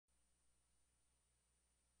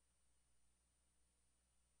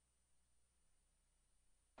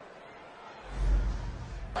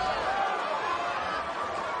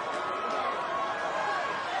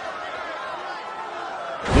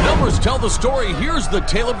tell the story, here's the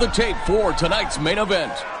tale of the tape for tonight's main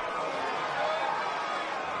event.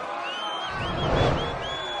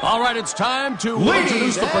 All right, it's time to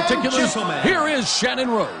introduce the particulars. Here is Shannon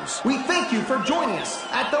Rose. We thank you for joining us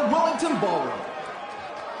at the Wellington Ballroom.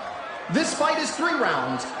 This fight is 3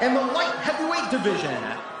 rounds in the light heavyweight division.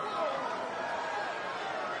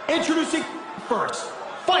 Introducing first,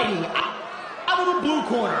 fighting out of the blue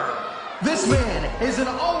corner. This man is an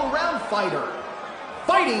all-around fighter.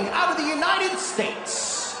 Fighting out of the United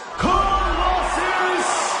States,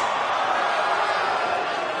 Colossus.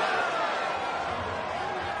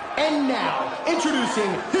 And now,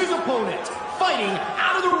 introducing his opponent, fighting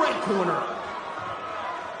out of the red corner.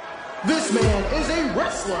 This man is a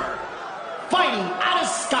wrestler, fighting out of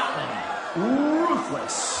Scotland,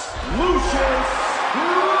 Ruthless Lucius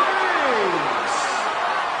Reigns.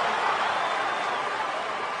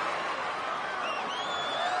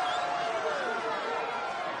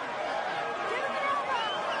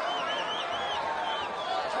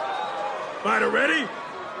 Fighter ready?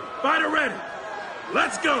 Fighter ready.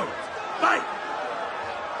 Let's go. Fight.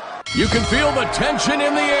 You can feel the tension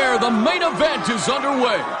in the air. The main event is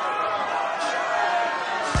underway.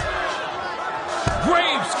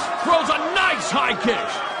 Graves throws a nice high kick.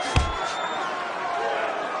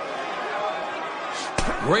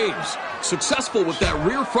 Graves successful with that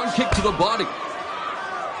rear front kick to the body.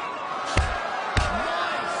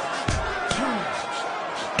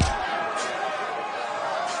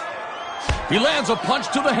 He lands a punch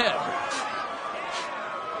to the head.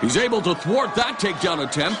 He's able to thwart that takedown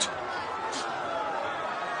attempt.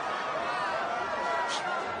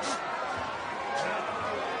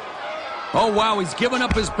 Oh, wow, he's given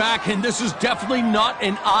up his back, and this is definitely not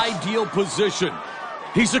an ideal position.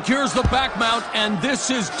 He secures the back mount, and this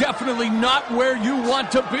is definitely not where you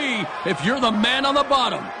want to be if you're the man on the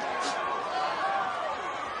bottom.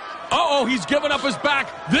 Uh-oh, he's given up his back.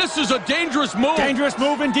 This is a dangerous move. Dangerous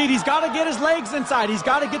move indeed. He's got to get his legs inside. He's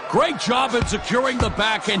got to get... Great job in securing the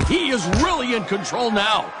back, and he is really in control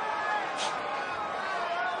now.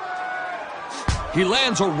 He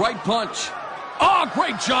lands a right punch. Oh,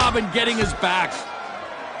 great job in getting his back.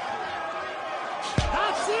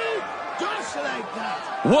 That's it. Just like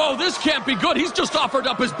that. Whoa, this can't be good. He's just offered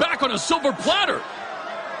up his back on a silver platter.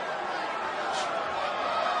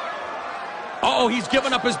 Uh-oh, he's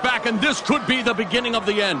given up his back, and this could be the beginning of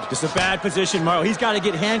the end. This is a bad position, Mario. He's got to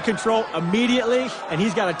get hand control immediately, and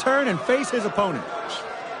he's got to turn and face his opponent.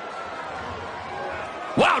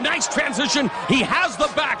 Wow, nice transition. He has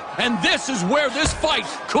the back, and this is where this fight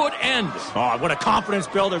could end. Oh, what a confidence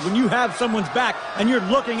builder. When you have someone's back and you're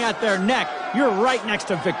looking at their neck, you're right next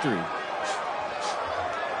to victory.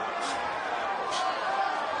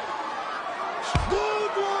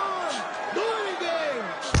 Good one. Do it again.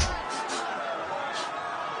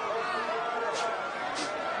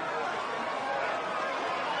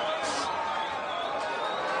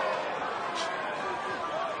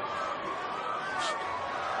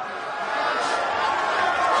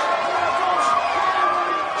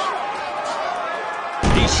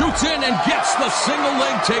 He shoots in and gets the single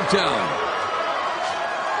leg takedown.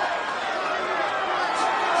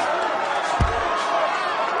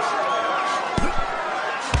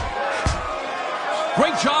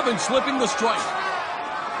 Great job in slipping the strike.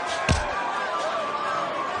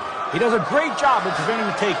 He does a great job of preventing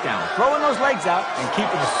the takedown, throwing those legs out and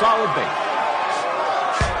keeping a solid base.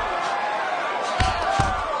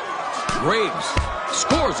 Graves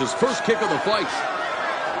scores his first kick of the fight.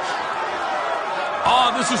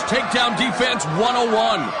 Oh, this is takedown defense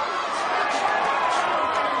 101.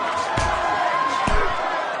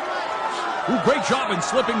 Ooh, great job in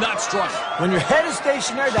slipping that strike. When your head is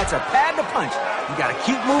stationary, that's a pad to punch. You got to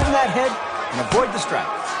keep moving that head and avoid the strike.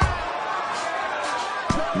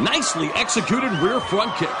 Nicely executed rear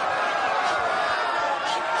front kick.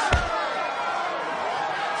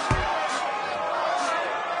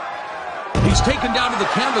 He's taken down to the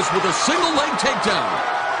canvas with a single leg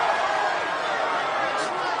takedown.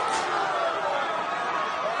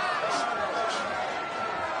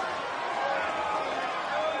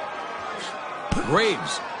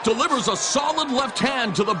 Graves delivers a solid left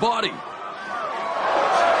hand to the body.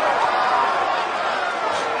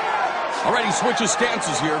 All right, he switches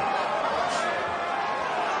stances here.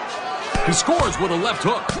 He scores with a left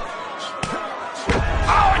hook.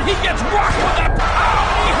 Oh, and he gets rocked with that. Oh,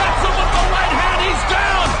 he hits him with the right hand. He's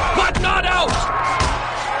down, but not out.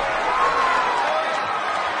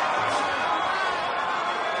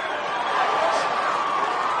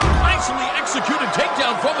 Nicely executed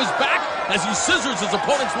takedown from his back as he scissors his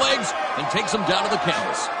opponent's legs and takes him down to the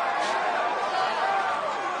canvas.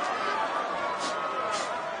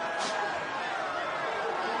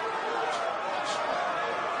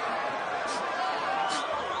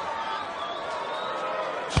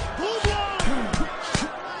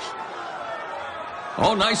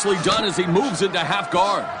 Oh, nicely done as he moves into half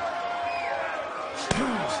guard.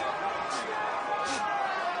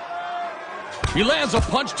 He lands a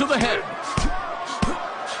punch to the head.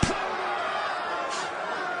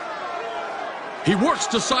 He works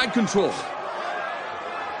to side control.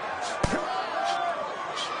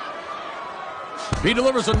 He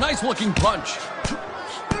delivers a nice-looking punch.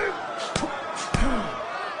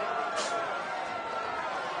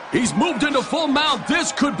 He's moved into full mount.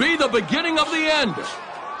 This could be the beginning of the end.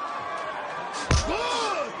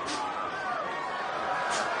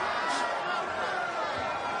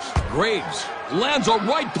 Graves lands a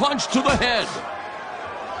right punch to the head.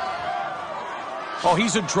 Oh,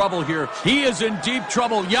 he's in trouble here. He is in deep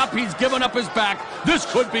trouble. Yup, he's given up his back. This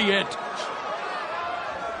could be it.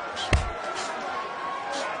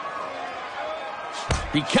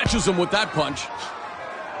 He catches him with that punch.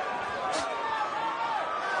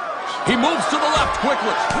 He moves to the left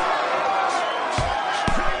quickly.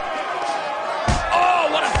 Oh,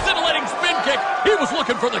 what a scintillating spin kick. He was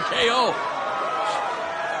looking for the KO.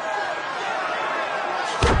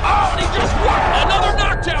 Oh, and he just won. Another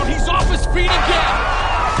knockdown. He's off his feet again.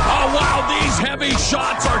 Oh, wow, these heavy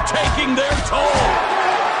shots are taking their toll.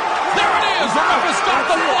 There it is. The ref has stopped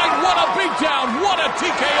the fight. What a beatdown. What a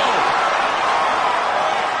TKO.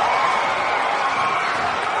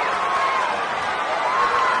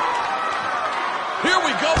 Here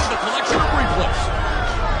we go with the collection of replays.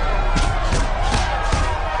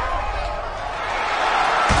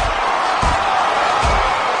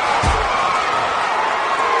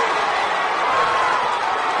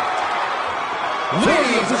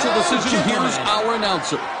 Official decision, here's our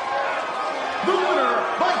announcer. The winner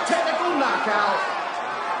by technical knockout,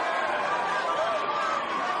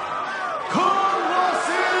 Carlos.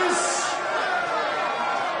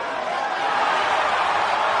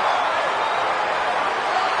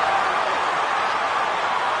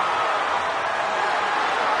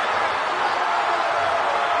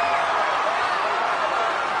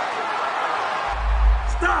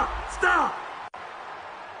 Stop! Stop!